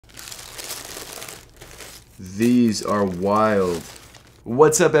These are wild.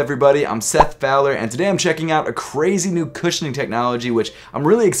 What's up everybody, I'm Seth Fowler and today I'm checking out a crazy new cushioning technology which I'm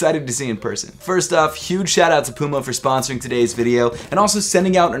really excited to see in person. First off, huge shout out to Puma for sponsoring today's video and also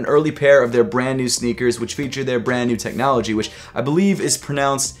sending out an early pair of their brand new sneakers which feature their brand new technology, which I believe is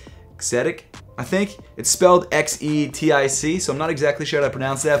pronounced Xetic, I think. It's spelled X-E-T-I-C, so I'm not exactly sure how to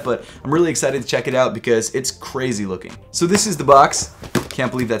pronounce that, but I'm really excited to check it out because it's crazy looking. So this is the box. Can't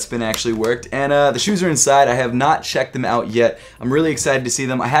believe that spin actually worked. And the shoes are inside. I have not checked them out yet. I'm really excited to see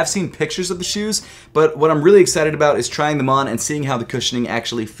them. I have seen pictures of the shoes, but what I'm really excited about is trying them on and seeing how the cushioning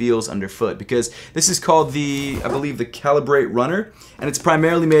actually feels underfoot, because this is called the, I believe, the Calibrate Runner, and it's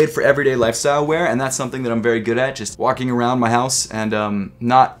primarily made for everyday lifestyle wear, and that's something that I'm very good at, just walking around my house and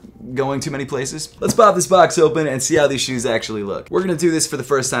not going too many places. Let's pop this box open and see how these shoes actually look. We're gonna do this for the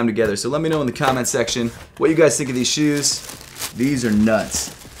first time together, so let me know in the comment section what you guys think of these shoes. These are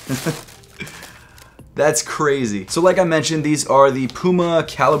nuts. That's crazy. So like I mentioned, these are the Puma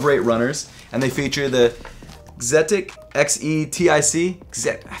Calibrate runners, and they feature the Xetic, X-E-T-I-C,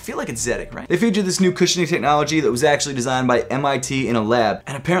 I feel like it's Xetic, right? They feature this new cushioning technology that was actually designed by MIT in a lab.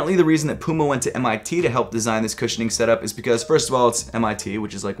 And apparently the reason that Puma went to MIT to help design this cushioning setup is because, first of all, it's MIT,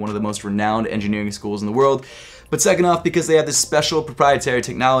 which is like one of the most renowned engineering schools in the world. But second off, because they have this special proprietary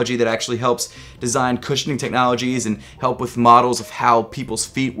technology that actually helps design cushioning technologies and help with models of how people's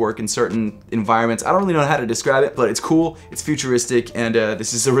feet work in certain environments. I don't really know how to describe it, but it's cool, it's futuristic, and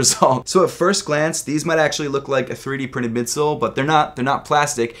this is the result. So at first glance, these might actually look like a 3D printed midsole, but they're not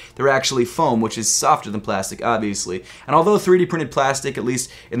plastic, they're actually foam, which is softer than plastic, obviously. And although 3D printed plastic, at least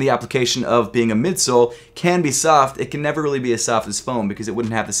in the application of being a midsole, can be soft, it can never really be as soft as foam because it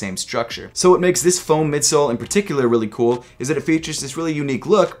wouldn't have the same structure. So what makes this foam midsole in particular really cool is that it features this really unique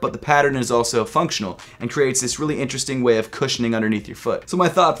look, but the pattern is also functional and creates this really interesting way of cushioning underneath your foot. So my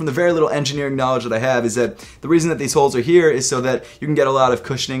thought from the very little engineering knowledge that I have is that the reason that these holes are here is so that you can get a lot of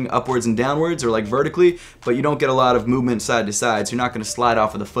cushioning upwards and downwards or like vertically, but you don't get a lot of movement side to side, so you're not going to slide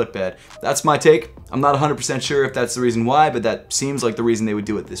off of the footbed. That's my take. I'm not 100% sure if that's the reason why, but that seems like the reason they would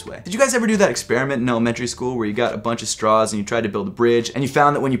do it this way. Did you guys ever do that experiment in elementary school where you got a bunch of straws and you tried to build a bridge and you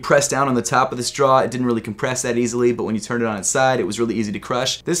found that when you pressed down on the top of the straw, it didn't really compress that easily, but when you turned it on its side, it was really easy to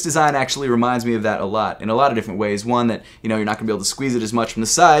crush? This design actually reminds me of that a lot, in a lot of different ways. One, that you're not gonna be able to squeeze it as much from the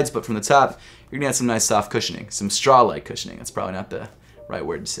sides, but from the top, you're gonna have some nice soft cushioning, some straw-like cushioning. That's probably not the right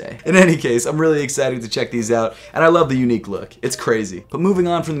word to say. In any case, I'm really excited to check these out, and I love the unique look. It's crazy. But moving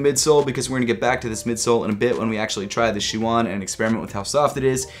on from the midsole, because we're gonna get back to this midsole in a bit when we actually try this shoe on and experiment with how soft it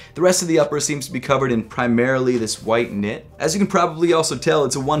is, the rest of the upper seems to be covered in primarily this white knit. As you can probably also tell,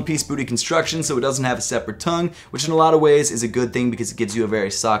 it's a one-piece booty construction, so it doesn't have a separate tongue, which in a lot of ways is a good thing because it gives you a very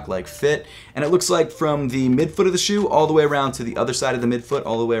sock-like fit. And it looks like from the midfoot of the shoe all the way around to the other side of the midfoot,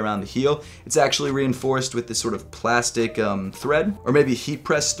 all the way around the heel, it's actually reinforced with this sort of plastic thread, or maybe heat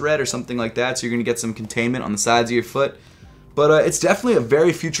press thread or something like that, so you're gonna get some containment on the sides of your foot. But it's definitely a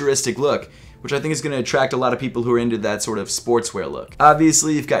very futuristic look, which I think is gonna attract a lot of people who are into that sort of sportswear look.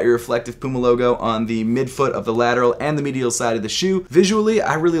 Obviously, you've got your reflective Puma logo on the midfoot of the lateral and the medial side of the shoe. Visually,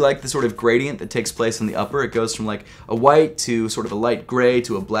 I really like the sort of gradient that takes place on the upper. It goes from like a white to sort of a light gray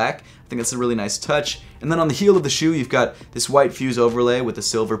to a black. I think that's a really nice touch. And then on the heel of the shoe, you've got this white fuse overlay with the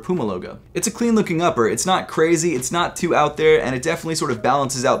silver Puma logo. It's a clean looking upper. It's not crazy, it's not too out there, and it definitely sort of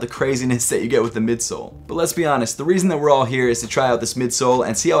balances out the craziness that you get with the midsole. But let's be honest, the reason that we're all here is to try out this midsole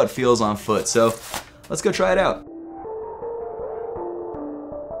and see how it feels on foot. So let's go try it out.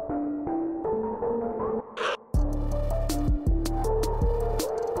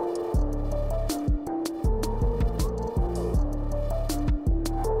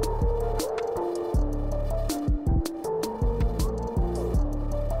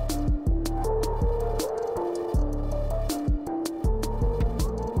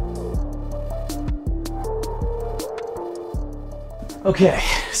 Okay,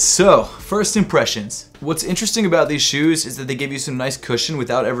 so first impressions. What's interesting about these shoes is that they give you some nice cushion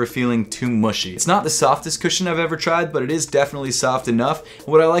without ever feeling too mushy. It's not the softest cushion I've ever tried, but it is definitely soft enough. And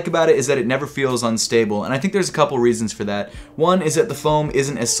what I like about it is that it never feels unstable, and I think there's a couple reasons for that. One is that the foam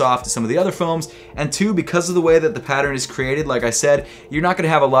isn't as soft as some of the other foams, and two, because of the way that the pattern is created, like I said, you're not gonna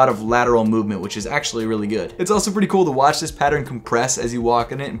have a lot of lateral movement, which is actually really good. It's also pretty cool to watch this pattern compress as you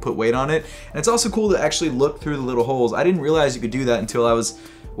walk in it and put weight on it, and it's also cool to actually look through the little holes. I didn't realize you could do that until I was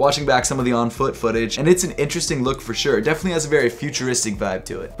watching back some of the on-foot footage, and it's an interesting look for sure. It definitely has a very futuristic vibe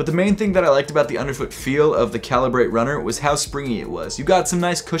to it. But the main thing that I liked about the underfoot feel of the Calibrate runner was how springy it was. You got some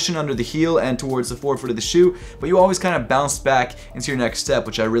nice cushion under the heel and towards the forefoot of the shoe, but you always kind of bounced back into your next step,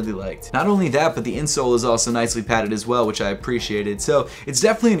 which I really liked. Not only that, but the insole is also nicely padded as well, which I appreciated. So it's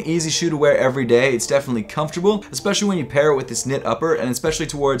definitely an easy shoe to wear every day. It's definitely comfortable, especially when you pair it with this knit upper, and especially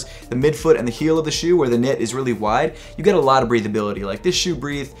towards the midfoot and the heel of the shoe where the knit is really wide. You get a lot of breathability. Like, this shoe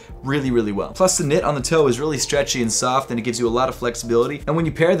breathed really well. Plus the knit on the toe is really stretchy and soft, and it gives you a lot of flexibility. And when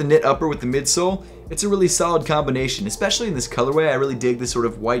you pair the knit upper with the midsole, it's a really solid combination, especially in this colorway. I really dig this sort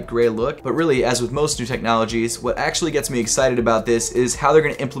of white-gray look. But really, as with most new technologies, what actually gets me excited about this is how they're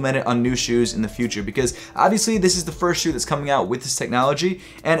going to implement it on new shoes in the future, because obviously this is the first shoe that's coming out with this technology,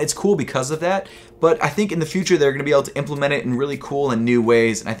 and it's cool because of that. But I think in the future they're going to be able to implement it in really cool and new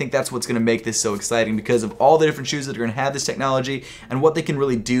ways, and I think that's what's going to make this so exciting, because of all the different shoes that are going to have this technology and what they can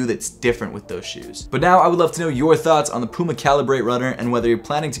really do that's different with those shoes. But now I would love to know your thoughts on the Puma Calibrate runner, and whether you're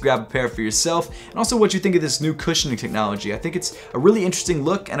planning to grab a pair for yourself, and also what you think of this new cushioning technology. I think it's a really interesting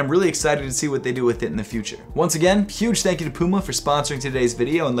look, and I'm really excited to see what they do with it in the future. Once again, huge thank you to Puma for sponsoring today's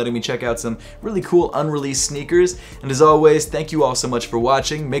video and letting me check out some really cool unreleased sneakers. And as always, thank you all so much for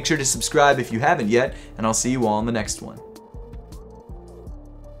watching. Make sure to subscribe if you haven't yet, and I'll see you all in the next one.